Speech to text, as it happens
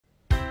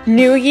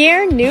New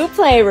year, new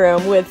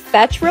playroom with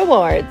Fetch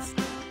Rewards.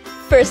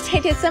 First, I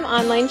did some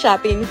online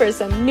shopping for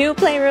some new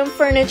playroom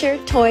furniture,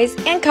 toys,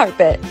 and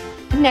carpet.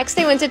 Next,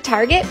 I went to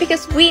Target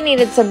because we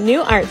needed some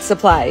new art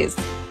supplies.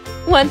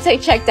 Once I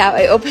checked out,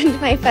 I opened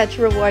my Fetch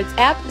Rewards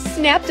app,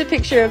 snapped a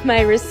picture of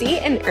my receipt,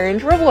 and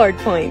earned reward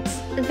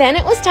points. Then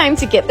it was time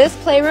to get this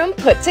playroom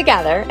put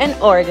together and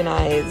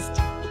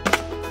organized.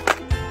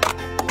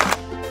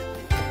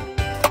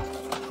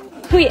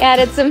 We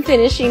added some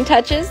finishing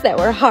touches that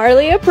were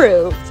Harley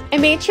approved. I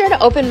made sure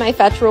to open my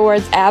Fetch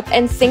Rewards app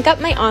and sync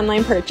up my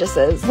online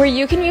purchases, where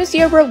you can use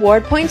your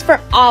reward points for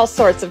all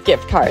sorts of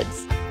gift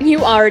cards. You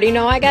already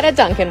know I got a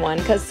Dunkin' one,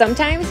 because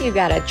sometimes you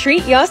gotta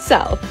treat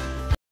yourself.